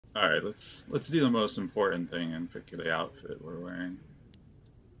All right, let's do the most important thing and pick the outfit we're wearing.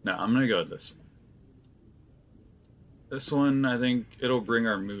 No, I'm gonna go with this one. This one, I think it'll bring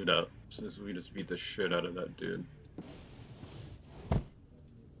our mood up since we just beat the shit out of that dude.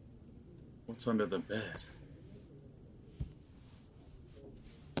 What's under the bed?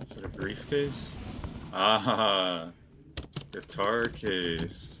 Is it a briefcase? Ah, guitar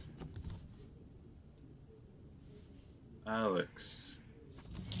case. Alex.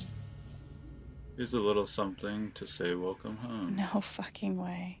 Here's a little something to say welcome home. No fucking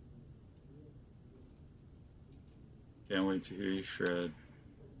way. Can't wait to hear you shred.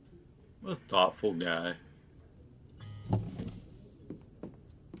 What a thoughtful guy.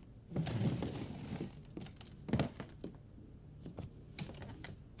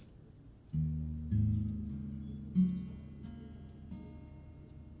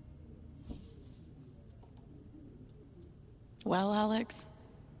 Well, Alex,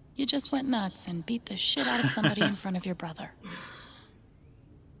 you just went nuts and beat the shit out of somebody in front of your brother.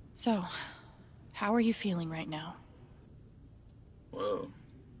 So, how are you feeling right now? Whoa.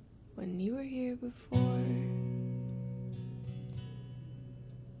 When you were here before,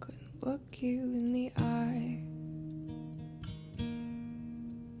 couldn't look you in the eye.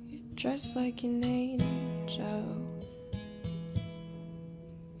 You're dressed like an angel.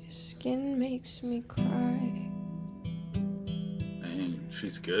 Your skin makes me cry. Dang,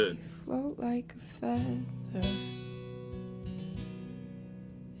 she's good. You float like a feather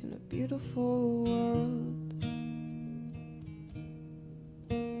in a beautiful world.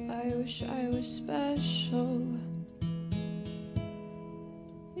 I wish I was special.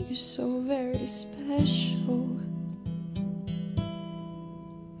 You're so very special.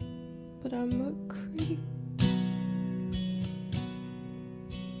 But I'm a creep.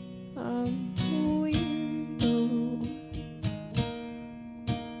 I'm a weirdo.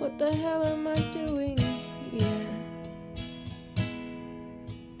 What the hell am I doing here?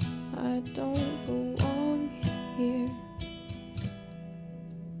 I don't belong here.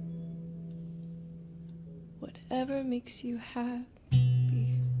 Whatever makes you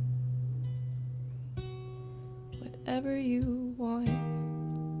happy, whatever you want.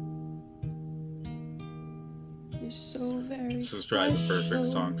 You're so very This is special. probably the perfect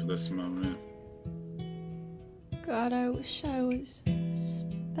song for this moment. God, I wish I was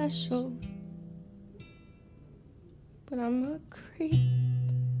special, but I'm a creep.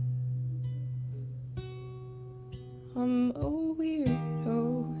 I'm a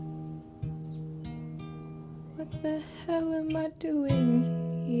weirdo. What the hell am I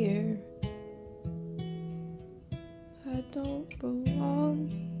doing here? I don't belong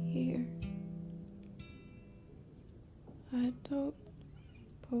here. I don't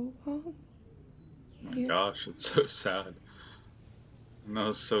belong Oh my here. gosh, it's so sad. And that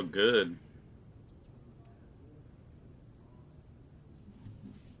was so good.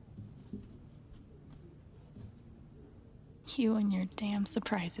 You and your damn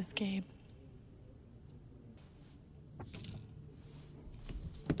surprises, Gabe.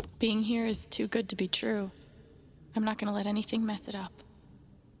 Being here is too good to be true. I'm not gonna let anything mess it up.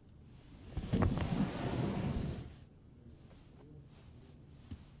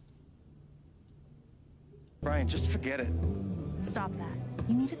 Brian, just forget it. Stop that.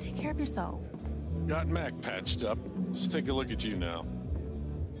 You need to take care of yourself. Got Mac patched up. Let's take a look at you now.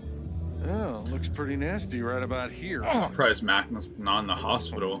 Oh, looks pretty nasty right about here. Surprised Magnus not in the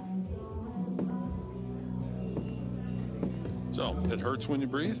hospital. So, it hurts when you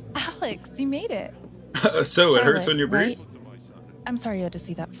breathe? Alex, you made it. So it hurts Charlotte, when you breathe? right? I'm sorry you had to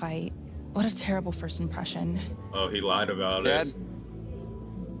see that fight. What a terrible first impression. Oh, he lied about Dad, it.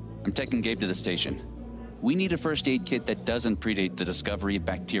 I'm taking Gabe to the station. We need a first aid kit that doesn't predate the discovery of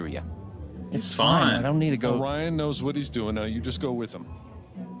bacteria. He's fine. I don't need to Go. go. Ryan knows what he's doing now. You just go with him.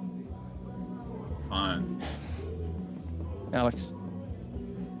 Fine. Alex,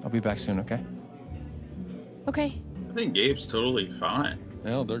 I'll be back soon, okay? Okay. I think Gabe's totally fine.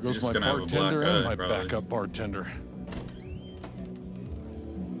 Well, there goes just my gonna have a bartender black and eye, my probably. backup bartender.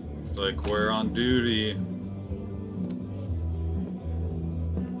 It's like we're on duty.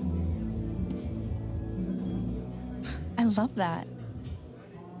 I love that.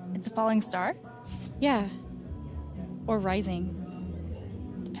 It's a falling star? Yeah. Or rising.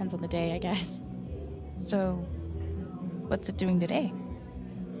 Depends on the day, I guess. So, what's it doing today?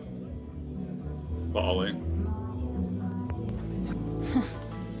 Falling.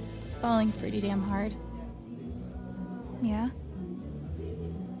 Falling pretty damn hard. Yeah?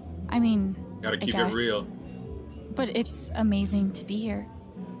 I mean, Gotta I keep it guess. real. But it's amazing to be here.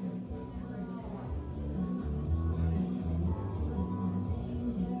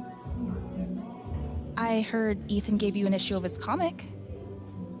 I heard Ethan gave you an issue of his comic.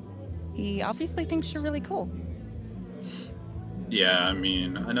 He obviously thinks you're really cool. Yeah, I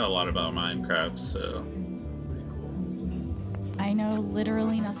mean, I know a lot about Minecraft, so pretty cool. I know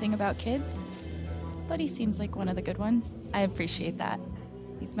literally nothing about kids, but he seems like one of the good ones. I appreciate that.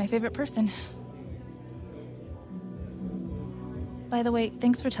 He's my favorite person. By the way,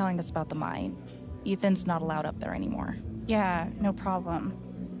 thanks for telling us about the mine. Ethan's not allowed up there anymore. Yeah, no problem.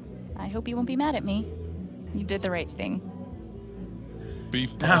 I hope you won't be mad at me. You did the right thing.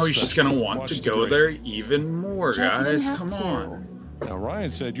 Beef pie Now he's just special. gonna want Watch to the go grate. there even more, Jeff, you didn't guys. have Come to. on. Now,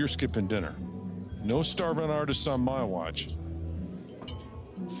 Ryan said you're skipping dinner. No starving artists on my watch.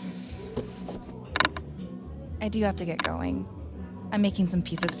 I do have to get going. I'm making some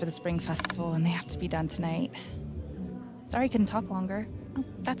pieces for the spring festival, and they have to be done tonight. Sorry I couldn't talk longer. Oh,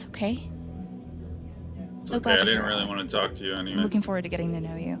 that's okay. It's So okay, glad I to didn't hear really it. want to talk to you I'm anyway. looking forward to getting to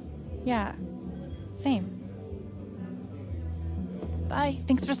know you. Yeah, same. Bye.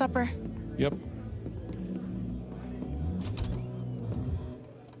 Thanks for supper. Yep.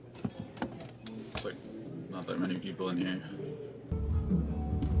 It's like not that many people in here.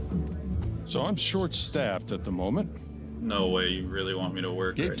 So I'm short-staffed at the moment. No way you really want me to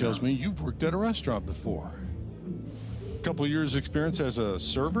work Gabe right tells now. me you've worked at a restaurant before. Couple years experience as a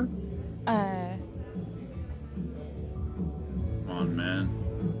server? Come on, man.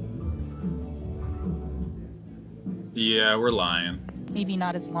 Yeah, we're lying. Maybe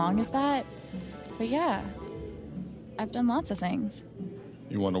not as long as that, but yeah. I've done lots of things.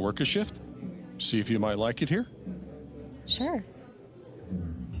 You want to work a shift? See if you might like it here? Sure.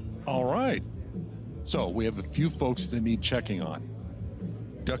 All right. So we have a few folks that need checking on.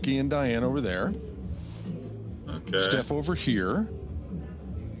 Ducky and Diane over there. Okay. Steph over here.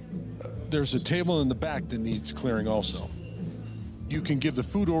 There's a table in the back that needs clearing also. You can give the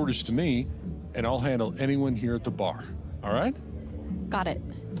food orders to me, and I'll handle anyone here at the bar. All right? Got it.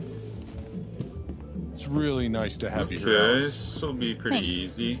 It's really nice to have you here. Okay, Alex. this will be pretty Thanks.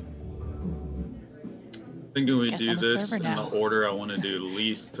 easy. Thinking we Guess do I'm a this server in the now. order I want to do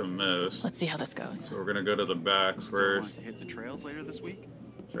least to most. Let's see how this goes. So we're gonna go to the back Still want first. to hit the trails later this week?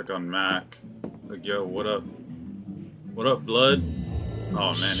 Check on Mac. Like, yo, what up? What up, blood?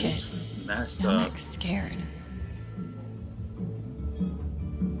 Oh man, Shit. he's messed Now up. Mac's scared.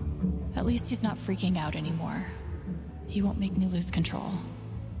 At least he's not freaking out anymore. He won't make me lose control.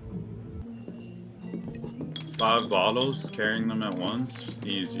 5 bottles, carrying them at once,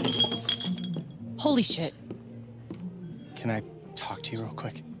 easy. Holy shit. Can I talk to you real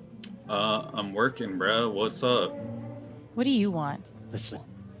quick? I'm working, bruh. What's up? What do you want? Listen,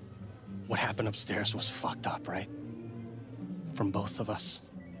 what happened upstairs was fucked up, right? From both of us.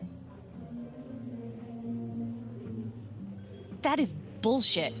 That is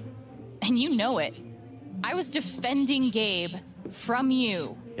bullshit. And you know it. I was defending Gabe from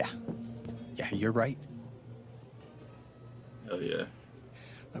you. Yeah, you're right. Hell yeah.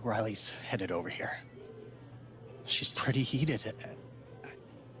 But Riley's headed over here. She's pretty heated.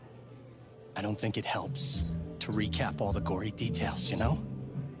 I don't think it helps to recap all the gory details, you know?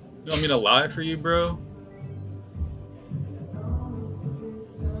 You want me to lie for you, bro?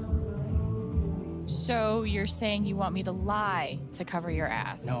 So you're saying you want me to lie to cover your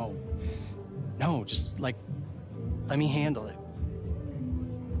ass? No, just like, let me handle it.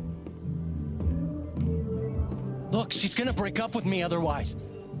 Look, she's gonna break up with me otherwise.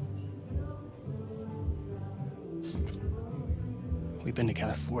 We've been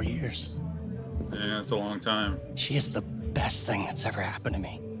together 4 years. Yeah, that's a long time. She is the best thing that's ever happened to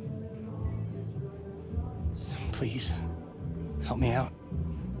me. So please, help me out.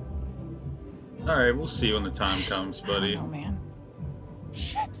 Alright, we'll see when the time comes, buddy. Oh man.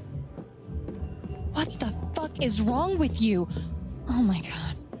 Shit. What the fuck is wrong with you? Oh my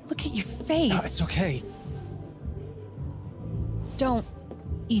god. Look at your face. No, it's okay. Don't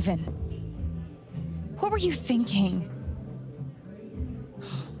even. What were you thinking?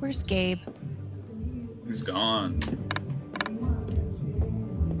 Where's Gabe? He's gone.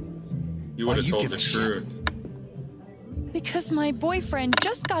 You Why would have you told give the a shit? truth. Because my boyfriend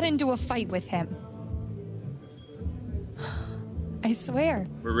just got into a fight with him. I swear,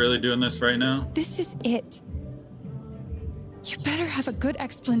 We're really doing this right now? this is it. You better have a good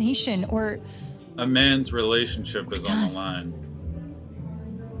explanation, or A man's relationship is on done. the line.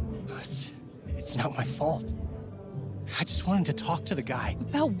 It's not my fault. I just wanted to talk to the guy.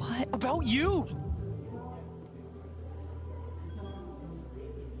 about what? About you!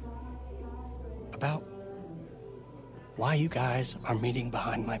 About why you guys are meeting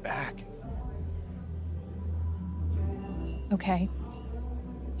behind my back. Okay.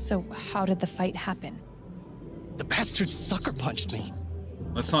 So, how did the fight happen? The bastard sucker punched me.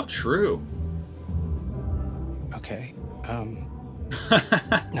 That's not true. Okay,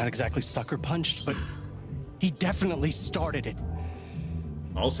 not exactly sucker punched, but he definitely started it.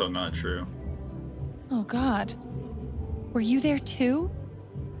 Also not true. Oh, God. Were you there too?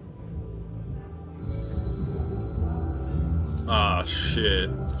 Ah, shit.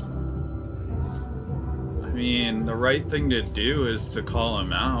 I mean, the right thing to do is to call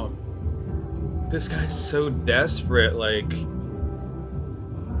him out. This guy's so desperate, like...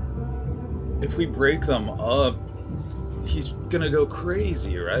 If we break them up, he's gonna go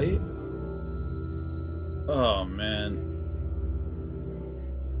crazy, right? Oh, man.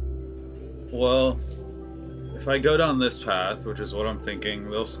 Well, if I go down this path, which is what I'm thinking,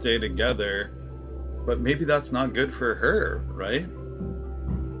 they'll stay together, but maybe that's not good for her, right?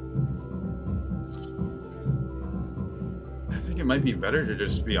 I think it might be better to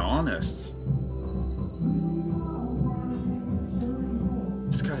just be honest.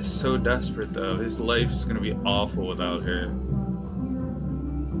 This guy's so desperate, though. His life is gonna be awful without her.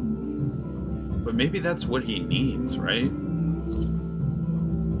 But maybe that's what he needs, right?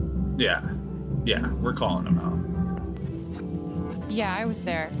 Yeah, we're calling him out. Yeah, I was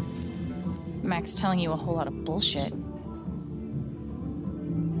there. Max telling you a whole lot of bullshit.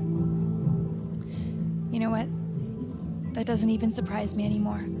 You know what? That doesn't even surprise me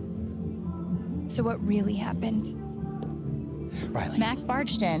anymore. So what really happened? Riley. Mac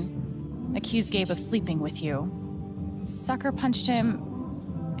barged in, accused Gabe of sleeping with you, sucker punched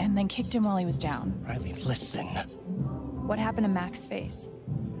him, and then kicked him while he was down. Riley, listen. What happened to Mac's face?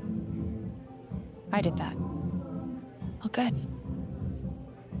 I did that. Oh, good.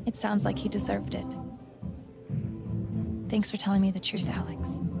 It sounds like he deserved it. Thanks for telling me the truth,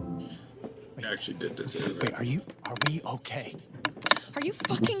 Alex. He actually did deserve it. Wait, are we okay? Are you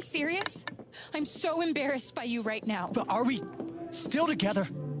fucking serious? I'm so embarrassed by you right now. But are we still together?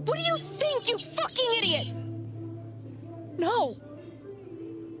 What do you think, you fucking idiot? No.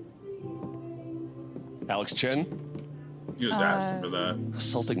 Alex Chen, He was asking for that.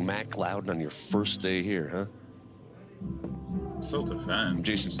 assaulting Mac Loudon on your first day here, huh? Self-defense. I'm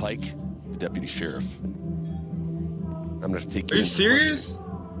Jason Pike, the deputy sheriff. I'm gonna have to take Are you you in for serious?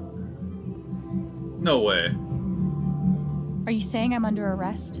 No way. Are you saying I'm under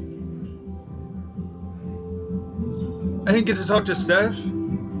arrest? I didn't get to talk to Steph?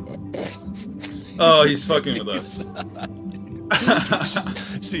 Oh, he's fucking with us.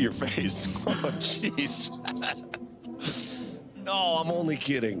 questioning. See your face. Oh, jeez. Oh, I'm only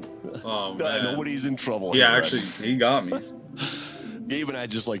kidding. Oh, man. Nobody's in trouble. Yeah, here, actually, he got me. Gabe and I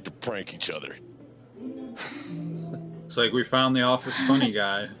just like to prank each other. It's like we found the office funny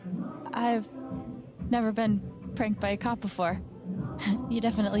guy. I've never been pranked by a cop before. You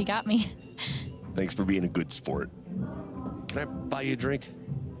definitely got me. Thanks for being a good sport. Can I buy you a drink?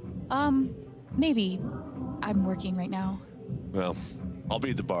 Maybe. I'm working right now. Well, I'll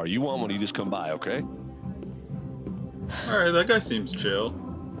be at the bar. You want one, you just come by, okay? Alright, that guy seems chill.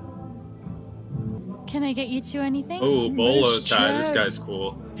 Can I get you two anything? Oh, bolo Miss tie. This Chad. guy's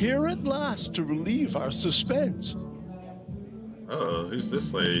cool. Here at last to relieve our suspense. Oh, who's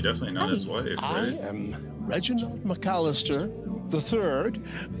this lady? Definitely not his wife, I right? am Reginald McAllister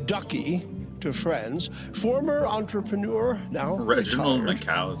III, Ducky to friends, former entrepreneur, now Reginald retired.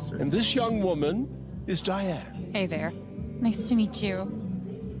 McAllister. And this young woman is Diane. Hey there. Nice to meet you.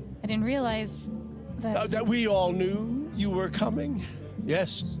 I didn't realize that... That we all knew you were coming.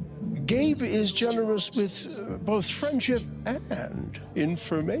 Yes. Gabe is generous with both friendship and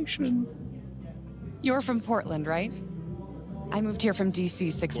information. You're from Portland, right? I moved here from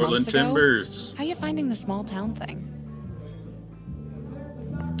DC 6 Portland months ago. Timbers. How you finding the small town thing?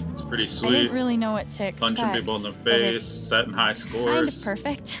 It's pretty I sweet. didn't really know what to expect. Punching people in the but face, it's setting high scores. kind of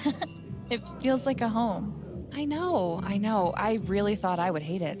perfect. It feels like a home. I know. I really thought I would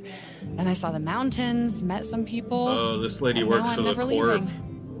hate it. Then I saw the mountains, met some people. Oh, this lady and works now for I'm the never corp. leaving.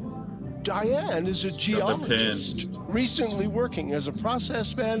 Diane is a Got the geologist, recently working as a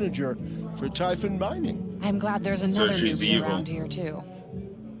process manager for Typhon Mining. I'm glad there's another she's newbie evil. around here too.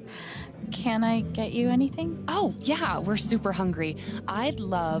 Can I get you anything? Oh, yeah, we're super hungry. I'd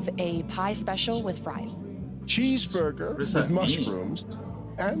love a pie special with fries. Cheeseburger does with that mean? mushrooms,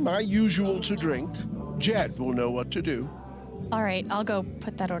 and my usual to drink. Jed will know what to do. All right, I'll go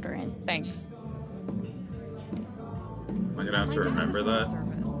put that order in. Thanks. Am I gonna have to remember that?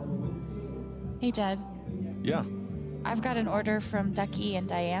 Hey, Jed. Yeah, I've got an order from Ducky and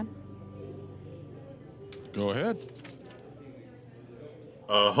Diane. go ahead.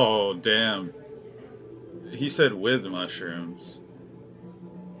 Oh, damn. He said with mushrooms.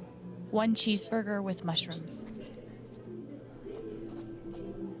 1 cheeseburger with mushrooms.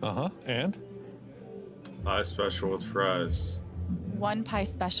 Uh-huh, and? Pie special with fries. 1 pie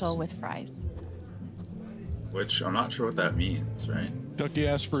special with fries. Which, I'm not sure what that means, right? Ducky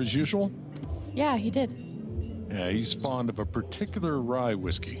asked for his usual? Yeah, he did. Yeah, he's fond of a particular rye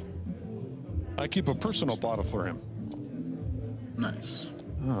whiskey. I keep a personal bottle for him. Nice.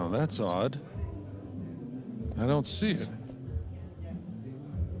 Oh, that's odd. I don't see it.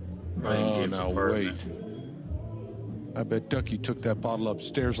 Probably in Oh, Gabe's now apartment. wait. I bet Ducky took that bottle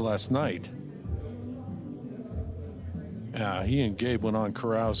upstairs last night. Yeah, he and Gabe went on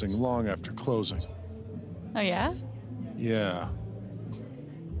carousing long after closing. Oh, yeah? Yeah.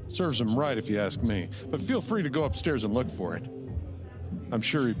 Serves him right if you ask me, but feel free to go upstairs and look for it. I'm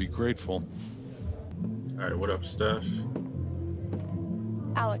sure he'd be grateful. Alright, what up, Steph?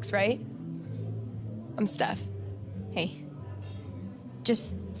 Alex, right? I'm Steph. Hey.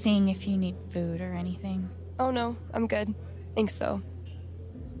 Just seeing if you need food or anything. Oh no, I'm good. Thanks though.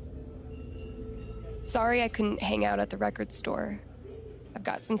 Sorry I couldn't hang out at the record store. I've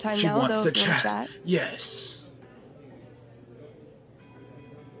got some time She now wants though to if you want chat. to chat. Yes.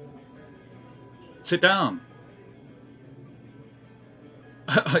 Sit down.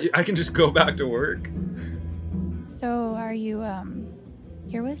 I can just go back to work. So, are you,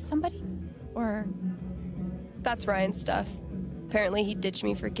 here with somebody? Or... That's Ryan's stuff. Apparently he ditched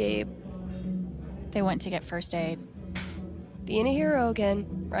me for Gabe. They went to get first aid. Being a hero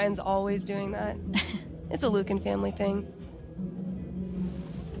again. Ryan's always doing that. It's a Lucan family thing.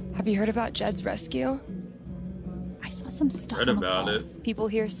 Have you heard about Jed's rescue? I saw some stuff Read on the about walls. it. People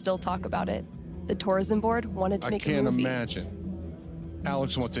here still talk about it. The tourism board wanted to I make a can't movie. imagine.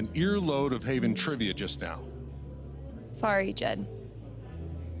 Alex wants an earload of Haven trivia just now. Sorry, Jed.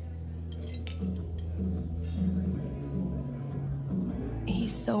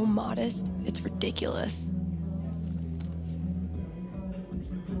 He's so modest, it's ridiculous.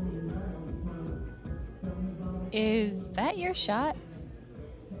 Is that your shot?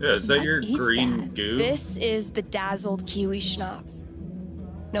 Yeah, is that What your is green that? goo? This is bedazzled kiwi schnapps.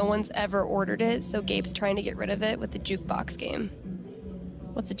 No one's ever ordered it, so Gabe's trying to get rid of it with the jukebox game.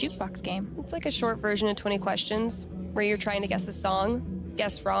 What's a jukebox game? It's like a short version of 20 questions, where you're trying to guess a song,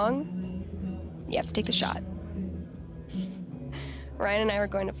 guess wrong, you have to take the shot. Ryan and I were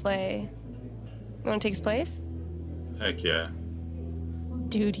going to play. You want to take his place? Heck yeah.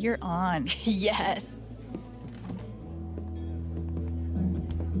 Dude, you're on. Yes.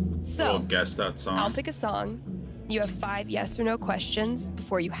 So, We'll guess that song. I'll pick a song. You have 5 yes or no questions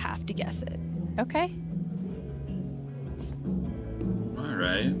before you have to guess it. Okay.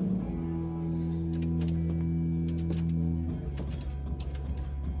 Alright.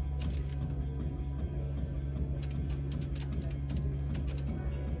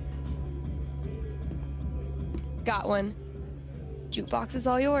 Got one. Jukebox is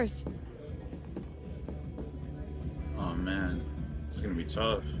all yours. Oh man. It's gonna be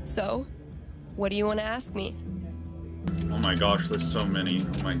tough. So, what do you want to ask me? Oh my gosh, there's so many.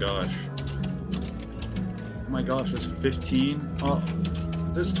 Oh my gosh. Oh my gosh, there's 15. Oh,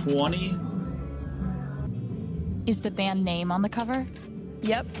 there's 20? Is the band name on the cover?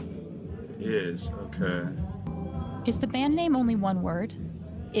 Yep. It is, okay. Is the band name only one word?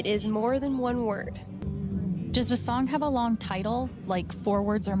 It is more than one word. Does the song have a long title, like 4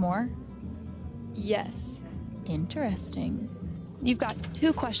 words or more? Yes. Interesting. You've got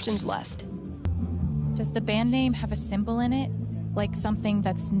 2 questions left. Does the band name have a symbol in it? Like something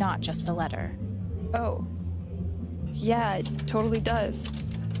that's not just a letter? Oh. Yeah, it totally does.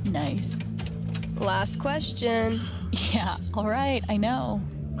 Nice. Last question. Yeah, alright, I know.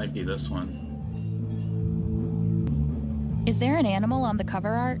 Might be this one. Is there an animal on the cover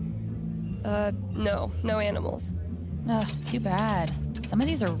art? No animals. Ugh, too bad. Some of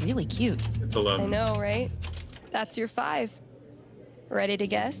these are really cute. It's 11. I know, right? That's your 5. Ready to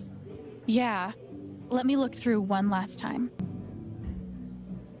guess? Yeah. Let me look through one last time.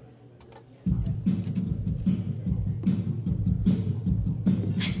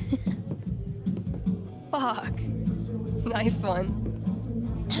 Fuck. Nice one.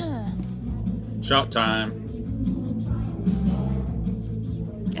 Shot time.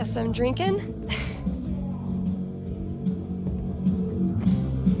 Guess I'm drinking?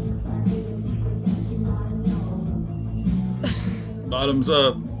 Bottoms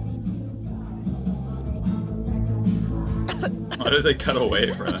up. Why did they cut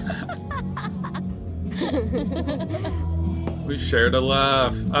away from it? We shared a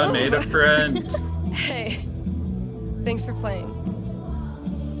laugh. I made a friend. Hey. Thanks for playing.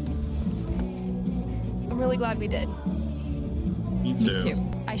 I'm really glad we did. Me Me too.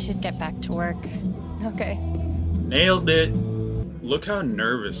 I should get back to work. Okay. Nailed it. Look how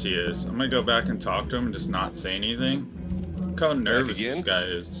nervous he is. I'm gonna go back and talk to him and just not say anything. Look how nervous again? this guy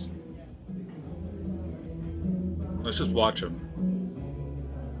is. Let's just watch him.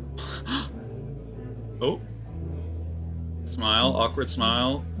 Oh. Smile, awkward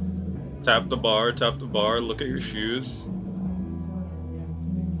smile. Tap the bar, look at your shoes.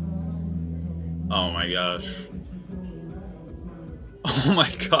 Oh my gosh. Oh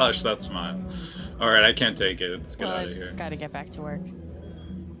my gosh, that smile. Alright, I can't take it. Let's get out of here. I've got to get back to work.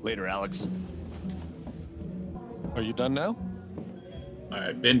 Later, Alex. Are you done now?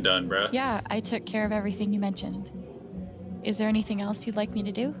 Alright, been done, bruh. Yeah, I took care of everything you mentioned. Is there anything else you'd like me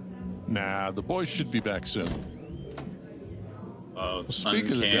to do? Nah, the boys should be back soon. Oh, it's Speak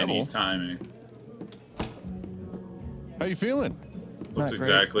of the uncanny devil. timing. How you feeling? Looks Not great.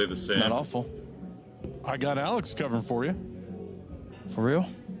 exactly the same. Not awful. I got Alex covering for you. For real?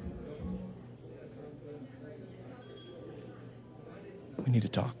 We need to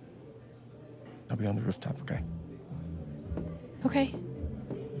talk. I'll be on the rooftop, okay? Okay.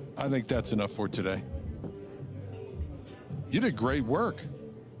 I think that's enough for today. You did great work.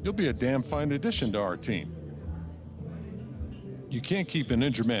 You'll be a damn fine addition to our team. You can't keep an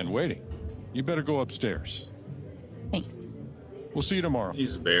injured man waiting. You better go upstairs. Thanks. We'll see you tomorrow.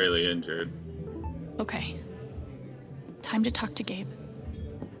 He's barely injured. Okay. Time to talk to Gabe.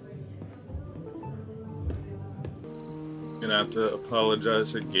 Gonna have to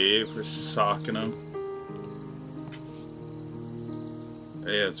apologize to Gabe for socking him.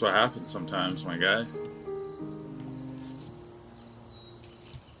 Hey, that's what happens sometimes, my guy.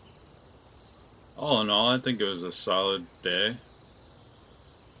 All in all, I think it was a solid day.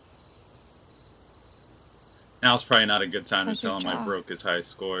 Now's probably not a good time to How's your tell him I jaw? broke his high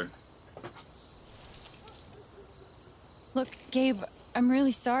score. Look, Gabe, I'm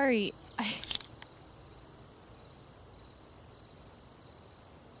really sorry.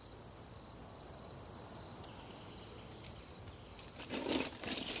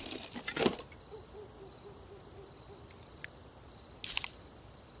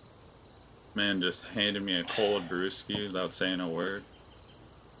 Man just handed me a cold brewski without saying a word.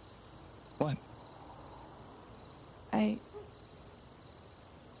 What?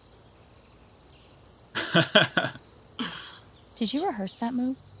 Did you rehearse that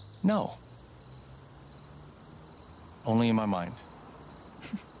move? No. Only in my mind.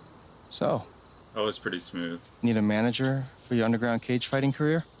 So, That was pretty smooth. need a manager for your underground cage fighting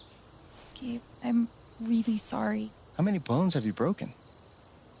career? Gabe, I'm really sorry. How many bones have you broken?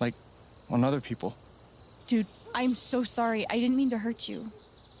 Like, on other people? Dude, I'm so sorry. I didn't mean to hurt you.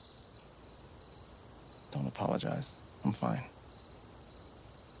 Don't apologize. I'm fine.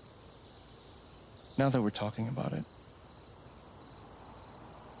 Now that we're talking about it,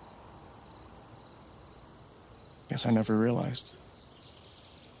 guess I never realized.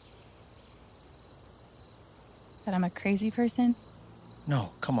 That I'm a crazy person?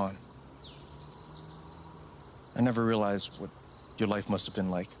 No, come on. I never realized what your life must have been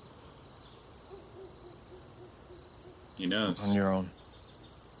like He knows. on your own.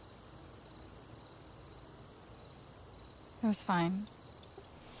 It was fine.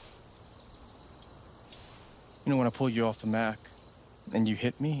 You know, when I pulled you off the Mac and you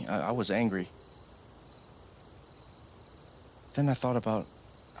hit me, I was angry. Then I thought about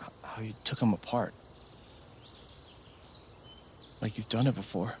how you took him apart. Like you've done it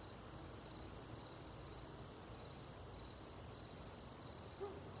before.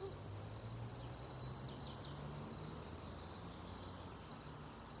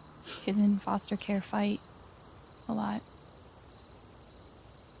 Kids in foster care fight a lot.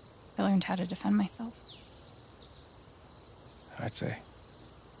 I learned how to defend myself. I'd say.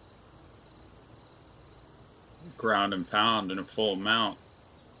 Ground and pound in a full mount.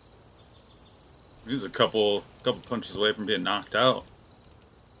 He was a couple punches away from being knocked out.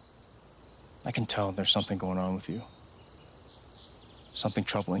 I can tell there's something going on with you. Something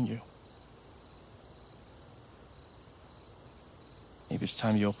troubling you. Maybe it's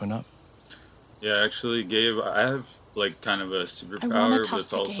time you open up. Yeah, actually, Gabe, I have like kind of a wanna superpower, talk but it's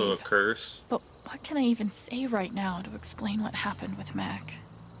to also a Gabe. curse. But what can I even say right now to explain what happened with Mac?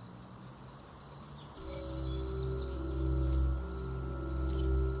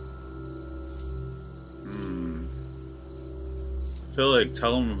 I feel like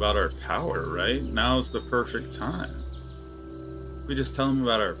tell him about our power, right? Now's the perfect time. If we just tell him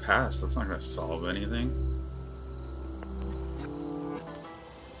about our past, that's not going to solve anything.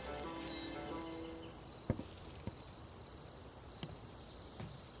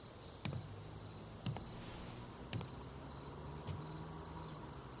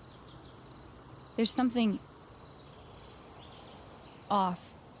 There's something off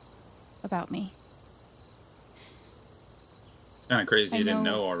about me. It's kind of crazy you didn't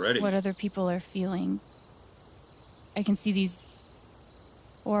know already. What other people are feeling. I can see these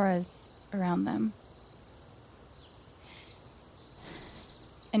auras around them.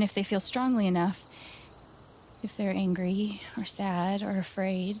 And if they feel strongly enough, if they're angry or sad or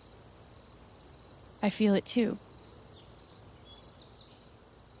afraid, I feel it too.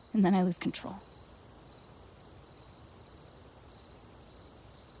 And then I lose control.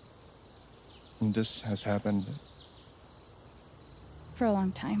 And this has happened for a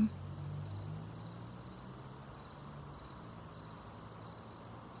long time.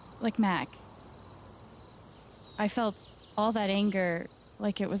 Like Mac. I felt all that anger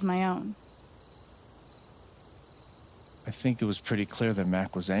like it was my own. I think it was pretty clear that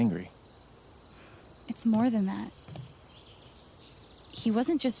Mac was angry. It's more than that. He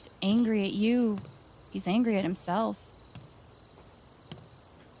wasn't just angry at you, he's angry at himself.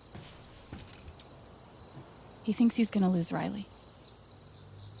 He thinks he's gonna lose Riley.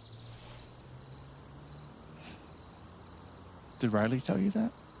 Did Riley tell you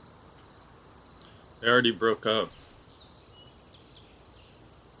that? They already broke up.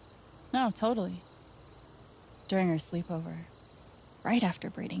 No, totally. During our sleepover. Right after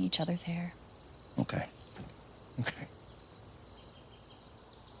braiding each other's hair. Okay. Okay.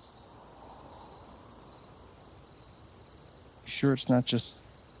 Sure it's not just,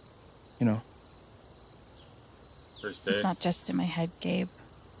 you know... First day. It's not just in my head, Gabe.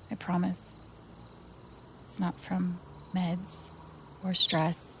 I promise. It's not from meds, or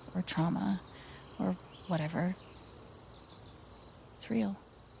stress, or trauma, or whatever. It's real.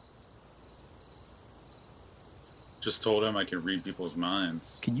 Just told him I can read people's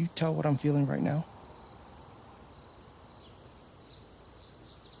minds. Can you tell what I'm feeling right now?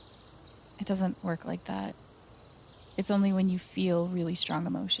 It doesn't work like that. It's only when you feel really strong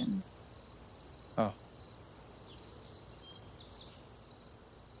emotions. Oh.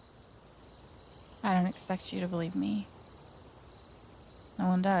 I don't expect you to believe me. No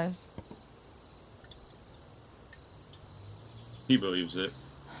one does. He believes it.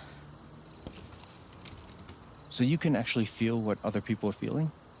 So you can actually feel what other people are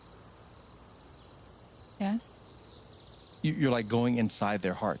feeling? Yes? You're like going inside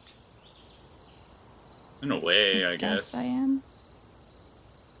their heart. In a way, I guess. Yes, I am.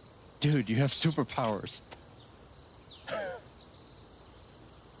 Dude, you have superpowers.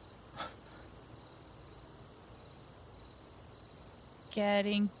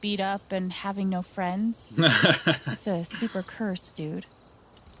 Getting beat up and having no friends. It's a super curse, dude.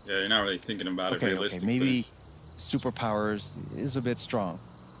 Yeah, you're not really thinking about it realistically. Okay, maybe superpowers is a bit strong.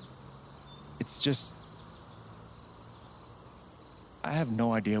 It's just... I have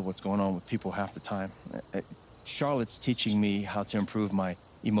no idea what's going on with people half the time. Charlotte's teaching me how to improve my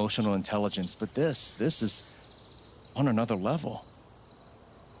emotional intelligence, but this is on another level.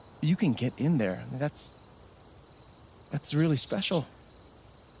 You can get in there. That's really special.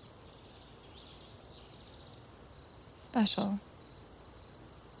 Special.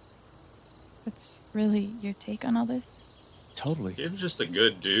 That's really your take on all this? Totally. Gabe's just a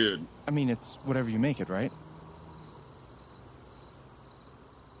good dude. I mean, it's whatever you make it, right?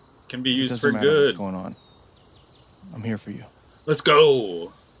 Can be used doesn't for matter good. What's going on? I'm here for you. Let's go.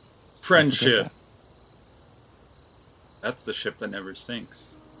 Don't Friendship. forget that. That's the ship that never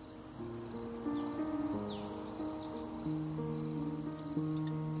sinks.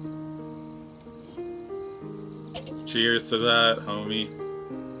 Cheers to that, homie.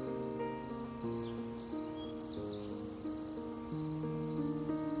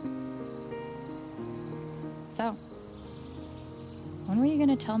 So, when were you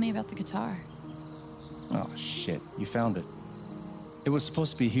gonna tell me about the guitar? Oh, shit. You found it. It was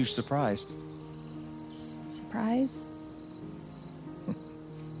supposed to be a huge surprise. Surprise?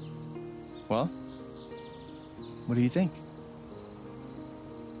 Well, what do you think?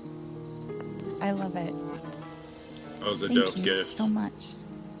 I love it. That was a Thank dope you gift. so much.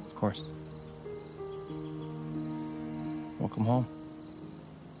 Of course. Welcome home.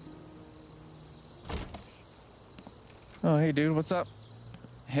 Oh, hey, dude, what's up?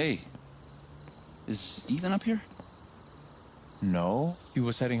 Hey, is Ethan up here? No, he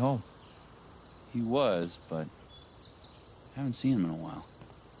was heading home. He was, but haven't seen him in a while.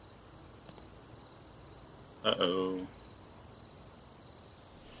 Uh-oh.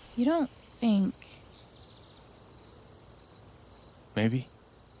 You don't think... Maybe?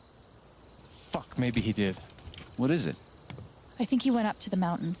 Fuck, maybe he did. What is it? I think he went up to the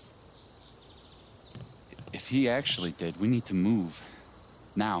mountains. If he actually did, we need to move.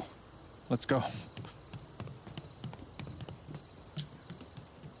 Now. Let's go.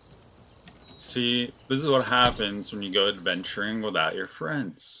 See, this is what happens when you go adventuring without your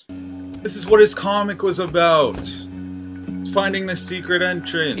friends. This is what his comic was about. It's finding the secret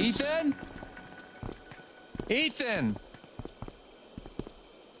entrance. Ethan? Ethan!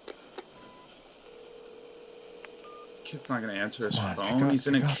 Kid's not gonna answer his Come on, phone. He's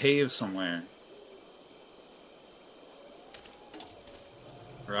in a cave somewhere.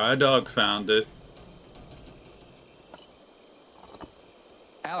 Rye Dog found it.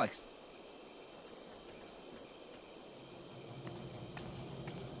 Alex.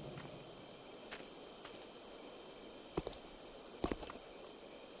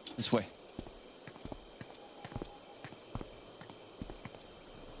 This way.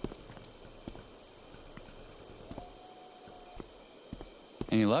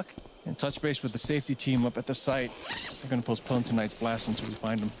 Any luck? And touch base with the safety team up at the site. They're gonna postpone tonight's blast until we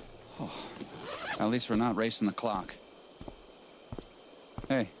find them. Oh, at least we're not racing the clock.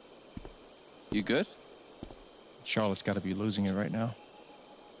 Hey, you good? Charlotte's gotta be losing it right now.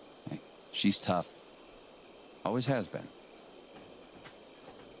 Hey, she's tough. Always has been.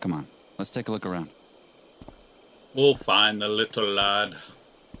 Come on, let's take a look around. We'll find the little lad.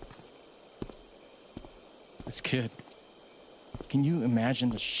 This kid. Can you imagine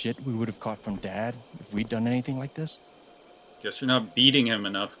the shit we would have caught from Dad if we'd done anything like this? Guess you're not beating him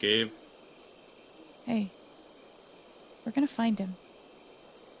enough, Gabe. Hey, we're gonna find him.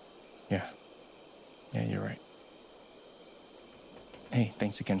 Yeah. Yeah, you're right. Hey,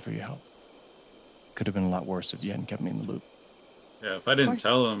 thanks again for your help. Could have been a lot worse if you hadn't kept me in the loop. Yeah, if I didn't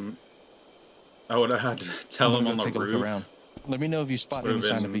tell him, I would have had to tell him on the take a roof. look around. Let me know if you spot any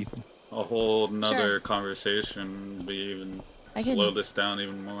sign of Ethan. A whole nother conversation. Be even slow this down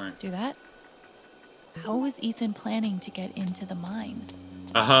even more. Do that? How is Ethan planning to get into the mine?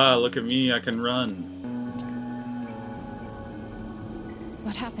 Aha, look at me, I can run.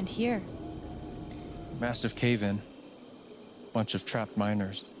 What happened here? Massive cave-in. Bunch of trapped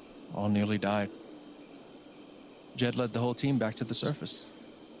miners. All nearly died. Jed led the whole team back to the surface.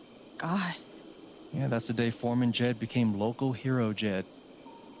 God. Yeah, that's the day Foreman Jed became local hero Jed.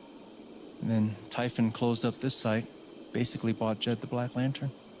 And then Typhon closed up this site, basically bought Jed the Black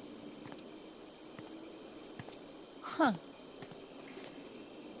Lantern. Huh.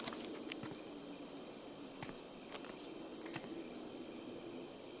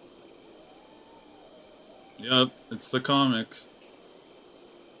 Yep, it's the comic.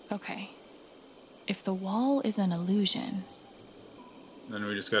 Okay. If the wall is an illusion... Then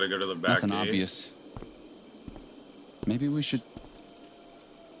we just gotta go to the back Nothing gate. obvious. Maybe we should...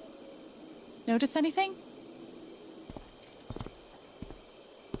 Notice anything?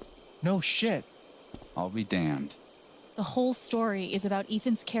 No shit. I'll be damned. The whole story is about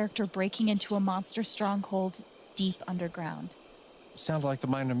Ethan's character breaking into a monster stronghold deep underground. Sounds like the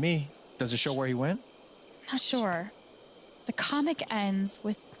mine to me. Does it show where he went? Not sure. The comic ends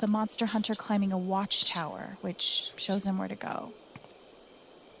with the monster hunter climbing a watchtower, which shows him where to go.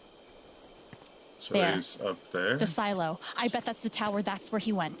 So There. he's up there? The silo. I bet that's the tower. That's where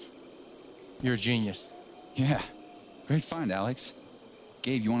he went. You're a genius. Yeah. Great find, Alex.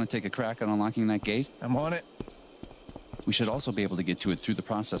 Gabe, you want to take a crack at unlocking that gate? I'm on it. We should also be able to get to it through the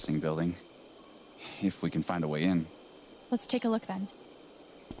processing building. If we can find a way in. Let's take a look then.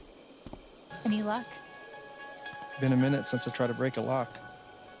 Any luck? Been a minute since I tried to break a lock.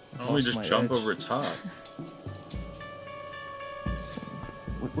 Why don't we just jump over top?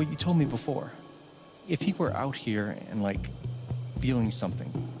 What you told me before. If he were out here and, like, feeling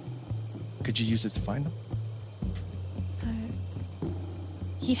something, could you use it to find him?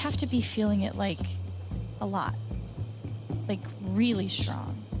 He'd have to be feeling it, like, a lot. Like, really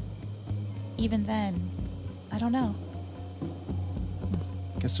strong. Even then, I don't know.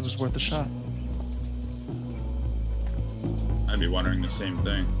 Guess it was worth a shot. I'd be wondering the same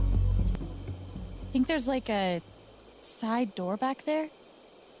thing. Think there's, like, a side door back there?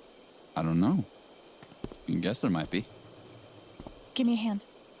 I don't know. You can guess there might be. Give me a hand.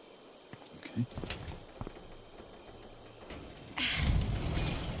 Okay.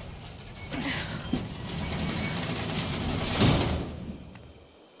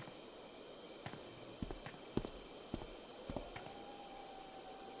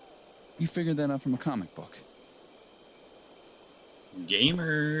 You figured that out from a comic book.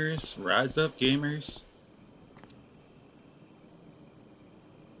 Gamers, rise up, gamers.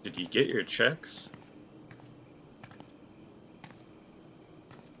 Did you get your checks?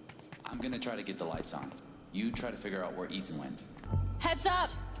 I'm gonna try to get the lights on. You try to figure out where Ethan went. Heads up!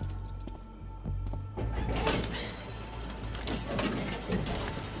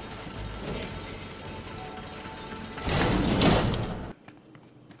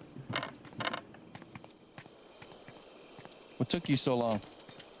 took you so long?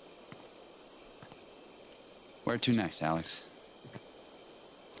 Where to next, Alex?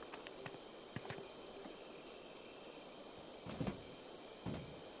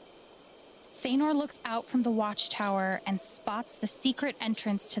 Thanor looks out from the watchtower and spots the secret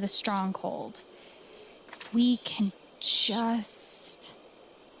entrance to the stronghold. If we can just...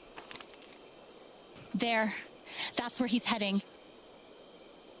 There. That's where he's heading.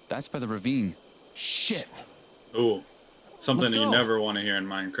 That's by the ravine. Shit. Ooh, something Let's you go. never want to hear in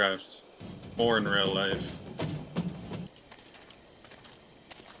Minecraft or in real life.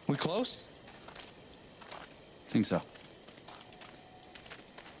 We close? Think so.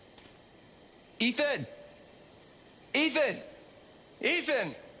 Ethan! Ethan!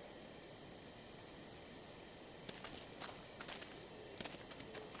 Ethan!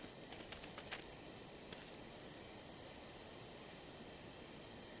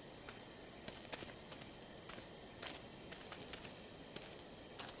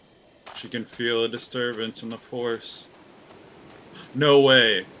 She can feel a disturbance in the force. No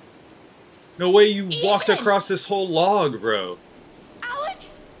way. No way you walked across this whole log, bro.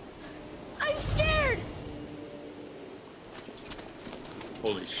 Alex! I'm scared!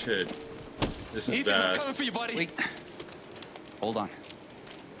 Holy shit. This is Ethan, bad. I'm coming for you, buddy. Wait. Hold on.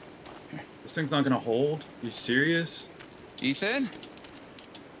 This thing's not gonna hold? You serious? Ethan?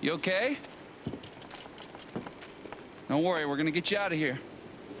 You okay? Don't worry, we're gonna get you out of here.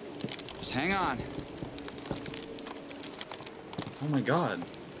 Just hang on. Oh my god.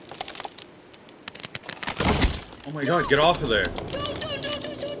 Oh my god, get off of there.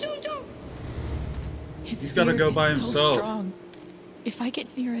 Don't. He's gotta go by so himself. Strong. If I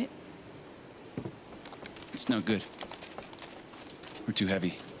get near it... It's no good. We're too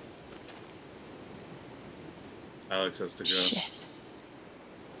heavy. Alex has to go. Shit.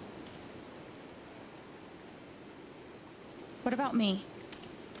 What about me?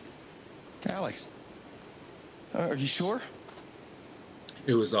 Alex. Are you sure?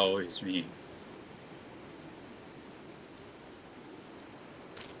 It was always me.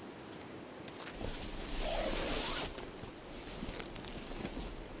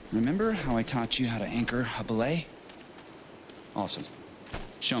 Remember how I taught you how to anchor a belay? Awesome.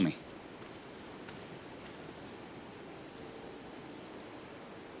 Show me.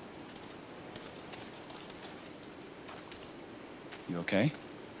 You okay?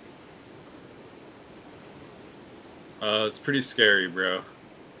 It's pretty scary, bro.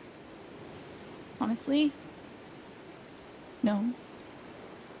 Honestly? No.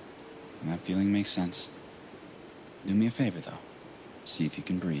 That feeling makes sense. Do me a favor, though. See if you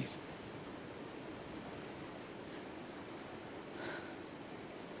can breathe.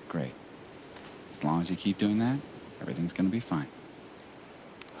 Great. As long as you keep doing that, everything's gonna be fine.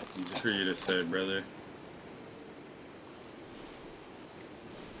 Easy for you to say, brother.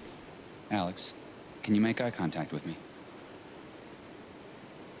 Alex, can you make eye contact with me?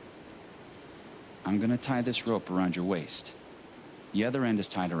 I'm gonna tie this rope around your waist. The other end is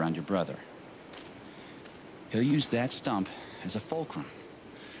tied around your brother. He'll use that stump as a fulcrum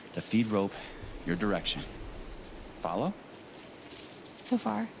to feed rope your direction. Follow? So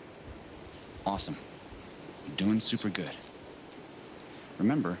far. Awesome. You're doing super good.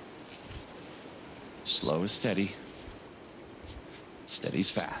 Remember, slow is steady. Steady's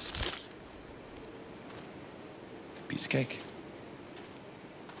fast. Piece of cake.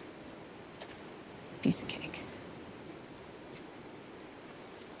 Piece of cake.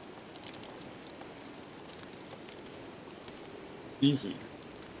 Easy.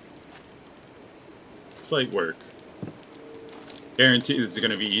 It's like work. Guarantee this is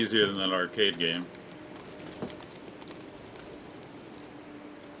going to be easier than that arcade game.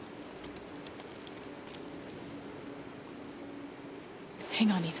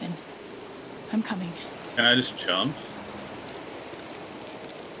 Hang on, Ethan. I'm coming. Can I just jump?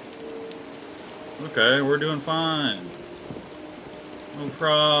 Okay, we're doing fine. No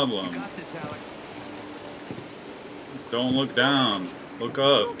problem. You got this, Alex. Just don't look down. Look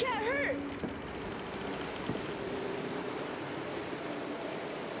up. Don't get hurt!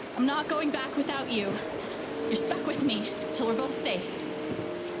 I'm not going back without you. You're stuck with me till we're both safe.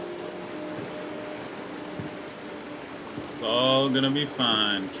 It's all gonna be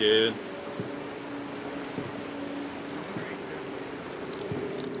fine, kid.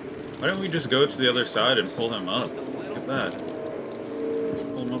 Why don't we just go to the other side and pull him up? Look at that. Just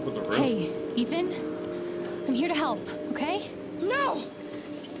pull him up with the rope. Hey, Ethan? I'm here to help, okay? No!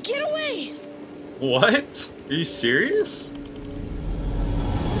 Get away! What? Are you serious?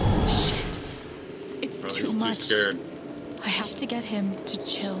 Shit. It's Bro, too he's much. too scared. I have to get him to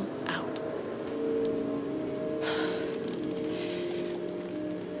chill out.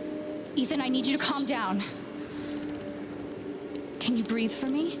 Ethan, I need you to calm down. Can you breathe for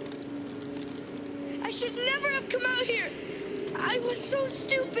me? I should never have come out here. I was so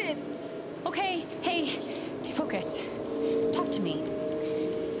stupid. Okay, hey, focus. Talk to me.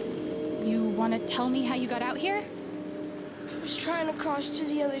 You want to tell me how you got out here? I was trying to cross to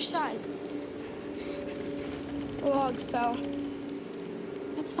the other side. A log fell.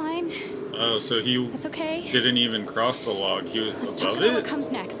 That's fine. Oh, so he That's okay. didn't even cross the log. He was Let's talk above about what it?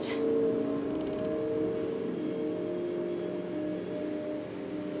 comes next.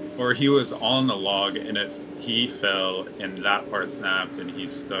 Or he was on the log and he fell and that part snapped and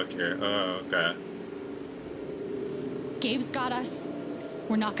he's stuck here. Oh, okay. Gabe's got us.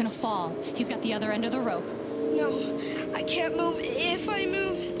 We're not gonna fall. He's got the other end of the rope. No, I can't move. If I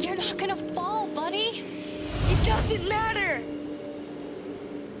move, You're not gonna fall, buddy. it doesn't matter.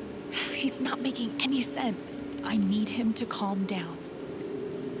 He's not making any sense. I need him to calm down.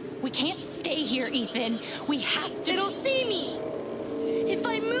 We can't stay here, Ethan. We have to. It'll see me. If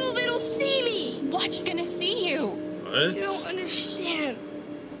I move, it'll see me. What's gonna see you? What? You don't understand.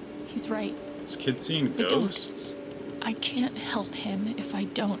 He's right. This kid seeing I don't. ghosts? I can't help him if I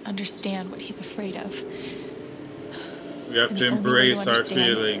don't understand what he's afraid of. We have And to the only way to embrace our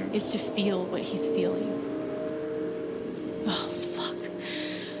understand feelings. is to feel what he's feeling. Oh, fuck.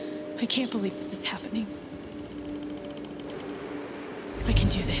 I can't believe this is happening. I can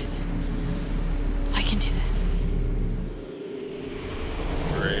do this. I can do this.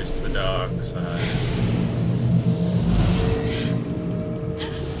 Embrace the dark side.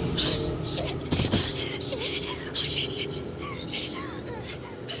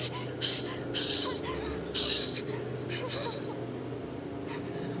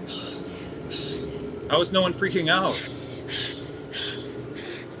 How is no one freaking out?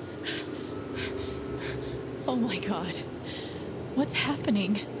 Oh my god. What's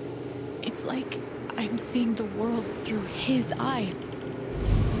happening? It's like I'm seeing the world through his eyes.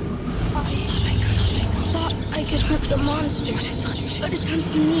 I thought I could hurt the monster, but it's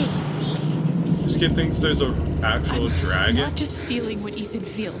hunting me. This kid thinks there's an actual dragon. I'm not just feeling what Ethan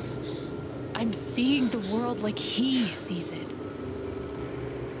feels. I'm seeing the world like he sees it.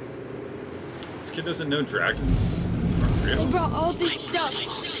 This kid doesn't know dragons aren't I real. brought all this stuff.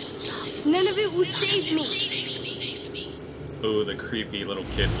 None of it will save me. Oh, the creepy little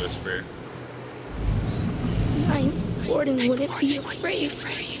kid whisper. Ninth Warden wouldn't be afraid,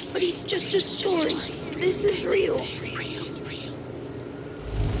 but he's just a story. This is real.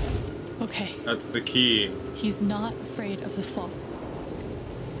 Okay, That's the key. he's not afraid of the fall.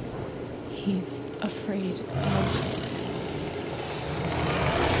 He's afraid of...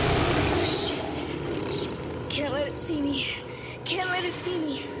 Shit. Can't let it see me. Can't let it see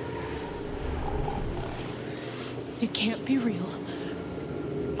me. It can't be real.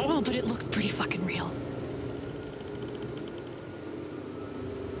 Oh, but it looks pretty fucking real.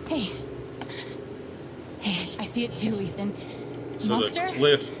 Hey. Hey, I see it too, Ethan. So Monster? the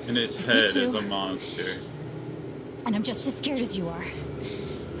cliff in his I see head too. is a monster. And I'm just as scared as you are.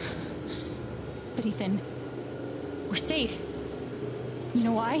 But Ethan, we're safe. You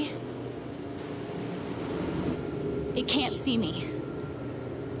know why? It can't see me.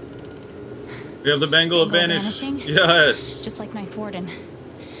 We have the Bengal Bengal advantage. vanishing? Yes. Just like Ninth Warden.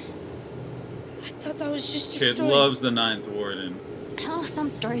 I thought that was just a Kid story. loves the Ninth Warden. Hell, some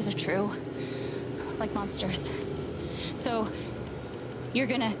stories are true. Like monsters. So, you're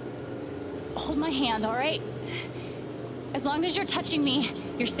gonna hold my hand, all right? As long as you're touching me,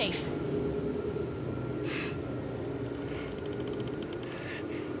 you're safe.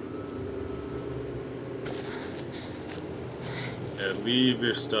 Yeah, leave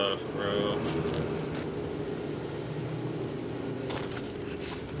your stuff, bro.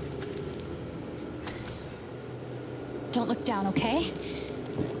 Don't look down, okay?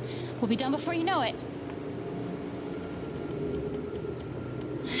 We'll be done before you know it.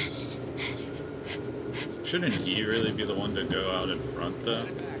 Shouldn't he really be the one to go out in front, though?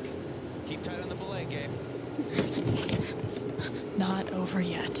 Keep tight on the belay, Gabe. Not over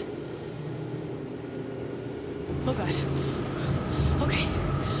yet. Oh god. Okay.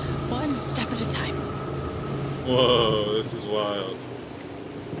 One step at a time. Whoa, this is wild.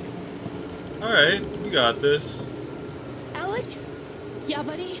 Alright, we got this. Alex, Yeah,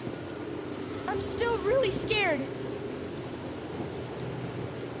 buddy? I'm still really scared.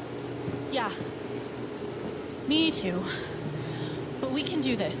 Yeah. Me too. But we can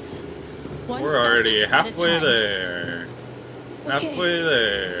do this. One We're step already at a halfway time. there. Okay. Halfway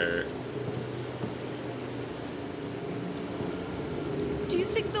there. Do you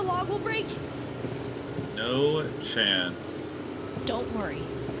think the log will break? No chance. Don't worry.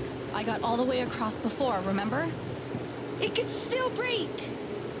 I got all the way across before, remember? It could still break.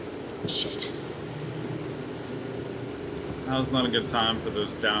 Shit. Now's not a good time for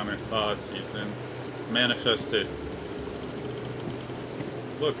those downer thoughts, Ethan. Manifest it.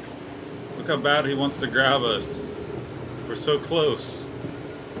 Look. Look how bad he wants to grab us. We're so close.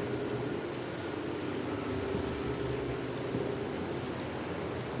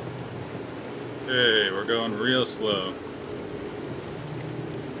 Okay, we're going real slow.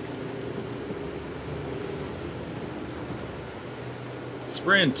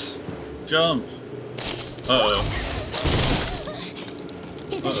 Sprint! Jump! Uh-oh.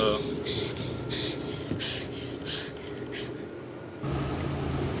 Uh-oh.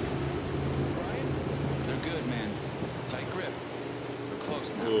 They're good, man. Tight grip. We're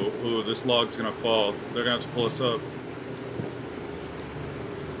close now. Ooh, this log's gonna fall. They're gonna have to pull us up.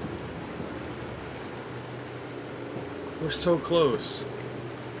 We're so close.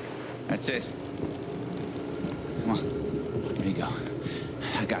 That's it. Come on. There you go.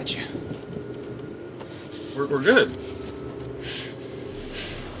 I got you. We're good.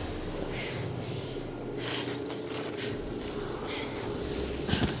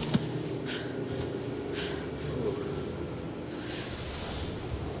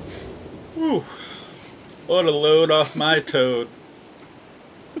 Whew. What a load off my toad.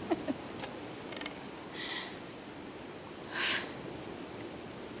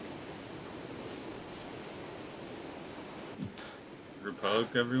 Group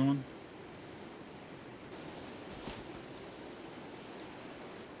hug, everyone.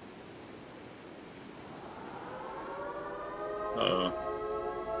 Uh-oh.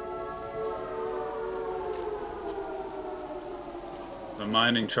 The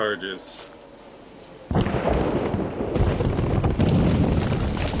mining charges.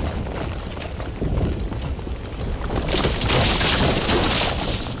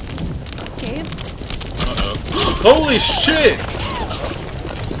 Gabe? Uh-oh. Holy shit!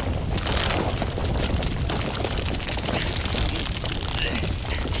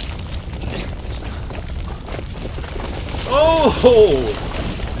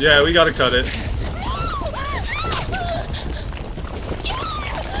 Oh! Yeah, we gotta cut it.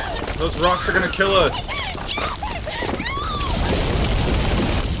 Those rocks are gonna kill us.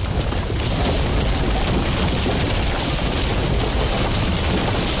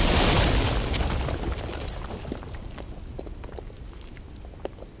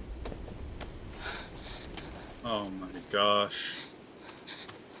 Oh my gosh.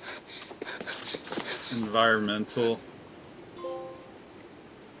 Environmental.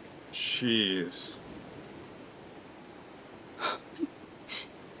 Jeez.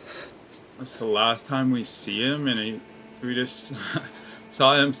 That's the last time we see him, and we just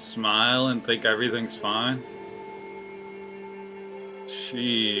saw him smile and think everything's fine.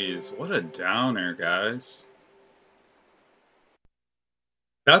 Jeez, what a downer, guys.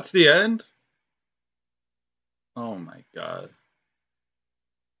 That's the end? Oh my god.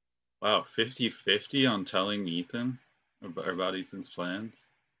 Wow, 50-50 on telling Ethan about Ethan's plans.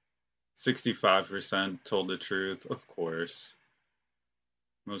 65% told the truth, of course.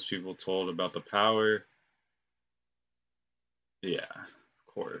 Most people told about the power. Yeah,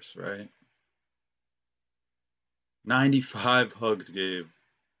 of course, right? 95 hugged Gabe.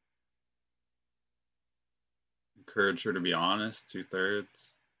 Encouraged her to be honest, 2/3.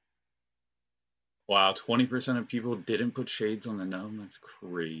 Wow, 20% of people didn't put shades on the gnome. That's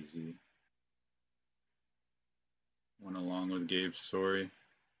crazy. Went along with Gabe's story.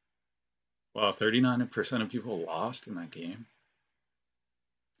 Wow, 39% of people lost in that game.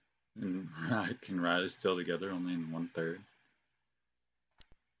 And Rack and Rise still together, only in 1/3.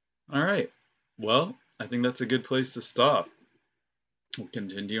 Alright, well, I think that's a good place to stop. We'll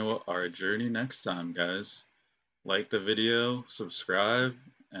continue our journey next time, guys. Like the video, subscribe,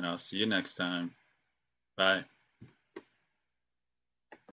 and I'll see you next time. Bye.